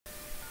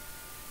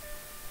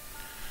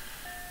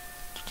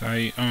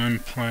Today I'm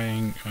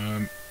playing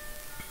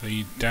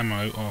the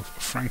demo of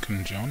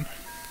FranknJohn,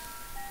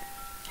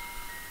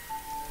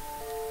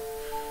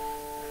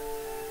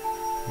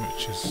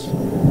 which is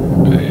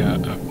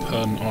a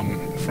pun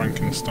on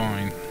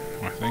Frankenstein,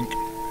 I think.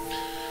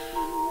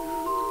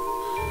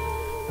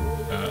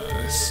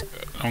 It's an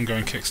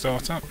ongoing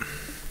Kickstarter.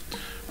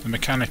 The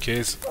mechanic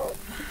is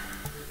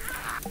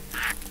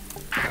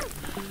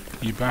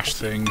you bash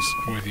things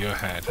with your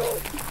head,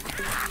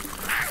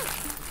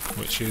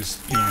 which is,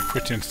 you know,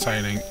 pretty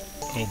entertaining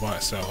all by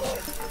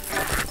itself.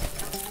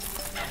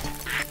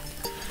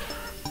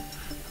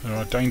 There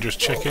are dangerous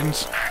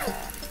chickens.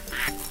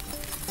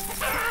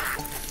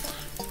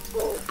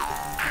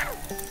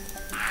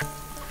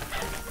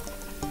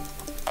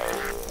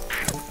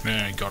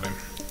 There, he got him.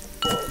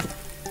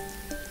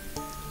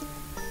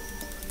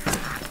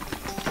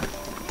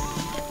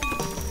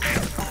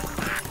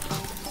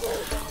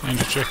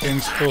 Dangerous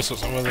chickens, all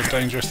sorts of other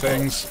dangerous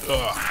things.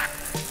 Ugh.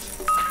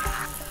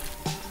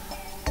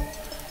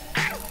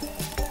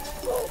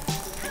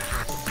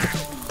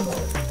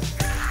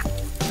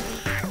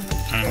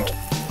 And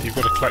you've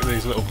got to collect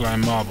these little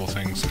glowing marble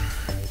things.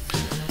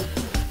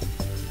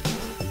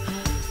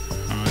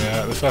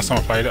 The first time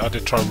I played it, I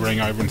did try running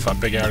over into that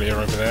big area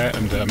over there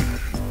and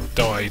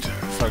died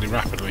fairly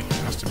rapidly, it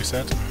has to be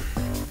said.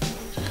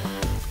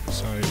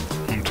 So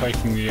I'm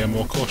taking the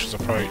more cautious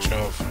approach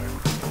of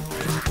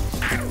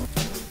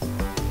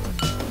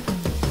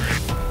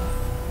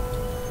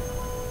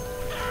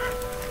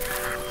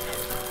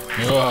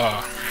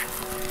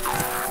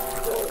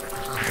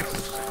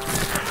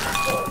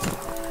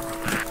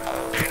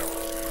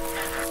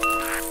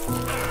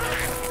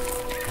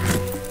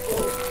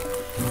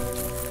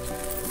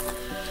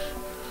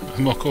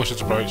a more cautious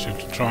approach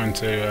of trying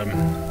to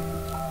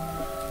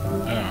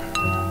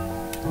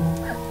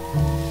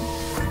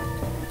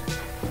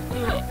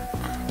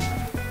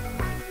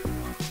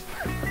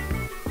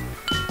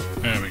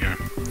there we go.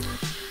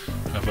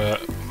 Of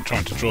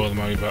trying to draw them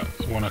over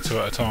one or two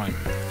at a time.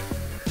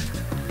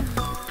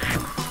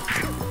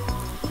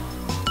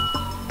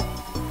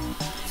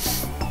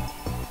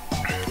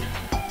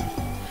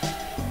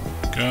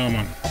 Come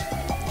on.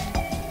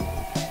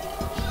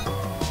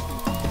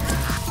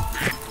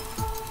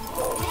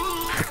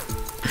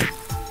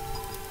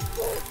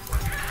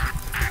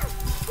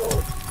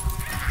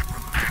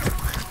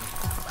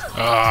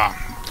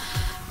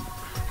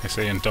 You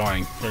see, and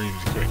dying very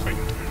quickly.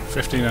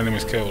 15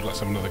 enemies killed, let's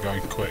have another go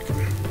quick.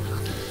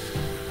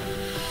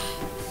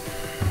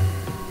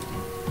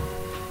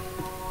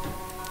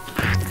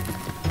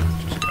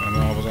 Just get the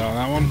marbles out of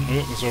that one.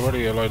 Oh, there's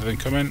already a load of them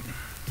coming.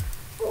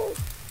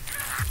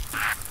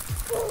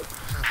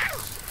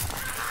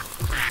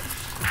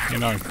 You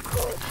know,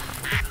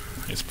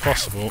 it's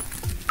possible.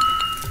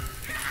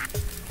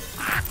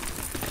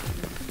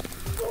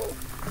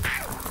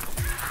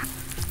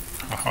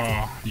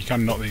 Haha, you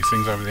can knock these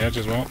things over the edge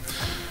as well.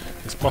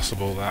 It's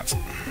possible that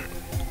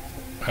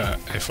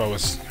if I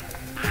was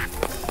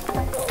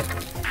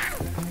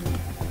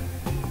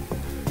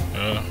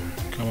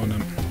come on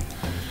then.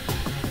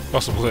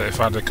 Possible that if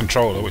I had a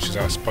controller, which is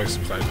how it's supposed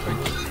to play, I think,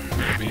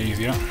 it would be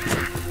easier.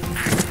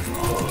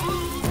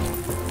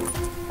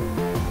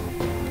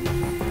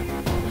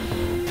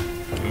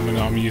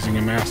 I'm using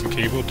a mouse and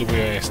keyboard,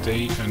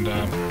 WASD, and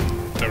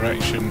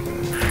direction.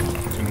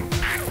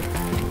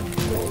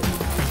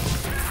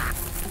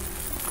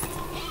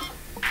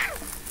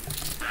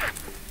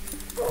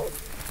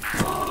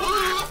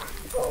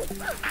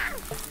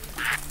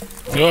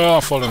 Oh,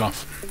 I've fallen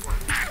off.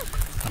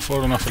 I've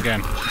fallen off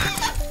again.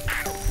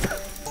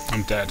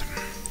 I'm dead.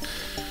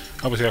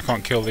 Obviously I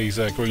can't kill these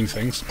green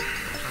things.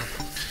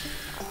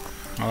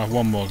 I'll have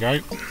one more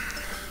go.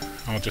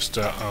 I'll just,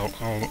 you know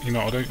what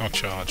I'll do? I'll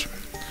charge.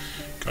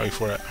 Go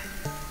for it.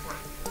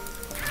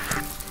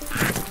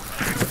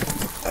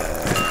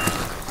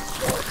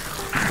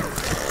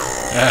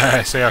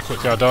 See how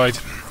quickly I died?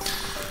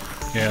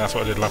 Yeah, that's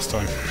what I did last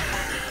time.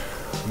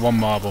 One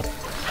marble.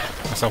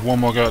 Let's have one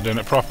more go at doing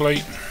it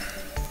properly.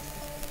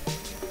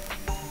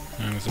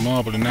 And there's a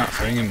marble in that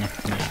thing, and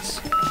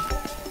yes.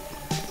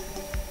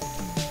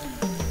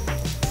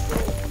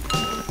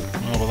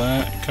 Marble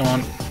there. Come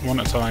on, one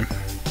at a time.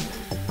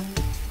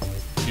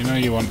 You know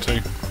you want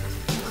to.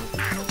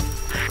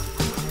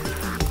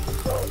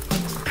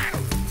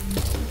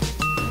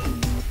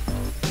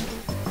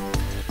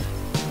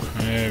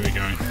 There we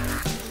go.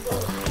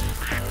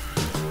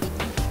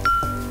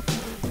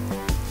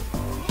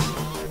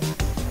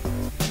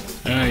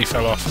 He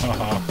fell off,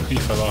 haha. He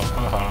fell off,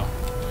 haha.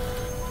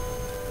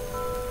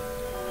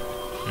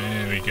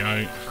 There we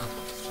go.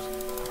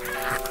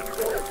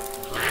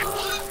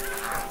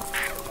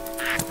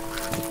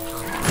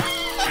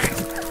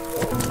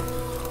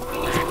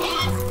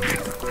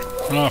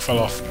 Oh, I fell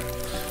off.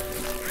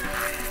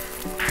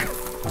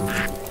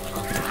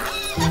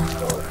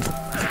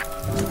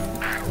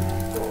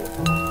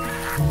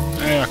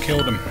 I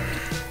killed him.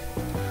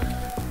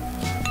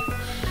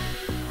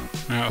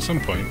 Now at some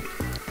point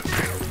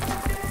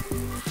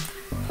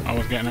I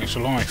was getting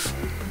extra life.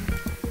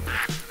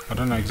 I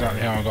don't know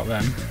exactly how I got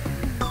them.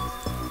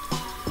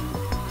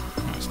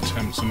 Let's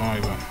tempt them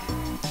over.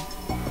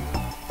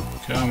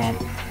 Come on.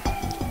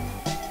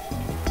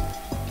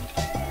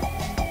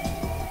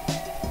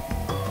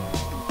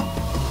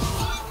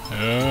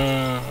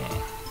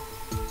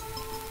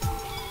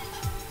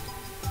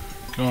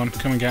 Go on,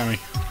 come and get me.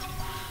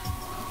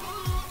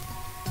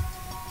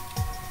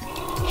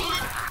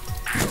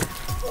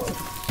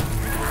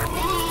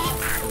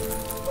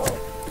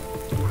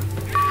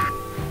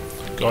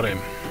 Got him.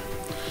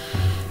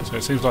 So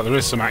it seems like there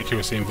is some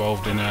accuracy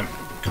involved in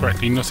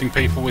correctly nutting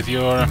people with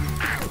your...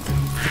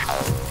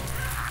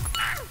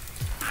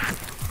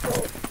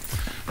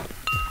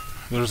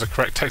 there is a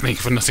correct technique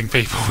for nutting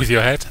people with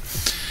your head.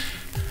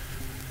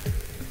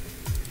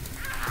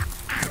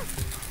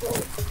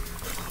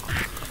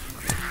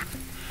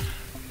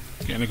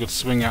 Getting a good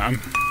swing at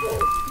them.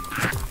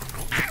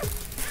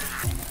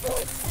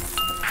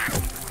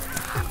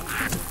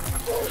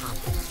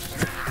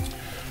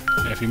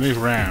 Yeah, if you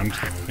move around,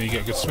 then you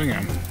get a good swing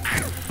at them.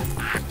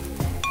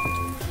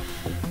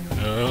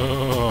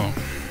 Oh,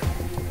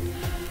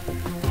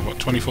 I've got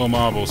 24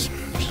 marbles,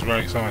 which is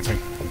very exciting.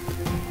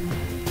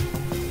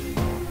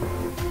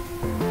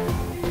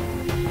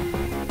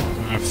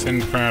 I've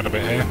thinned the crowd a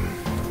bit here.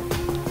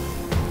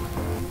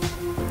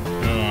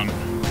 Go on.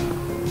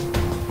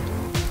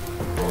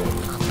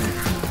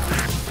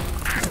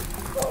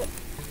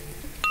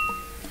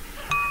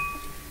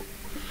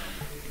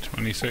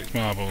 "26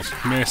 marbles.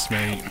 Miss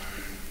me."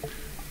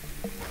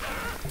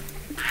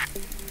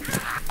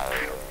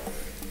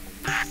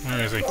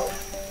 Where is he?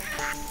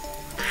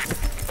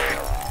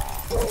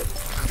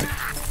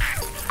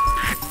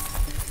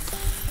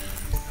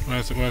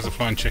 Where's the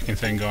flying chicken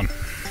thing gone?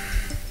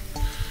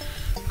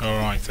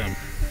 Alright then.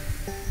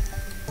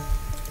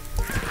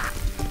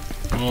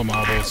 More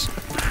marbles.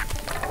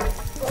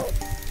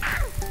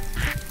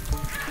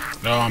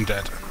 Oh, I'm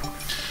dead.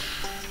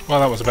 Well,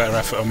 that was a better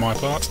effort on my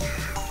part.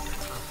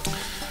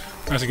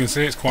 As you can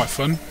see, it's quite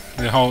fun.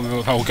 The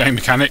whole game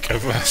mechanic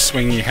of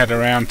swinging your head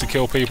around to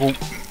kill people,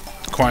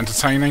 quite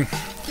entertaining.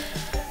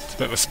 It's a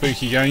bit of a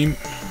spooky game.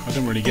 I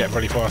didn't really get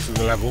very far through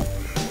the level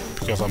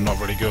because I'm not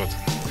very good.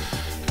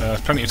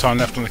 There's plenty of time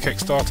left on the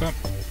Kickstarter.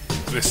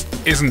 This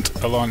isn't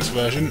a Linux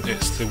version,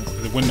 it's the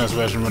Windows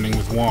version running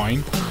with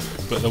Wine,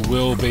 but there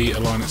will be a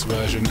Linux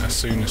version as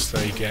soon as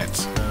they get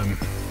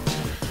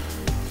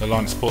the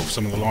Linux support for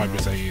some of the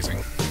libraries they're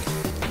using.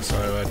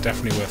 So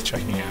definitely worth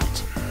checking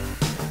out.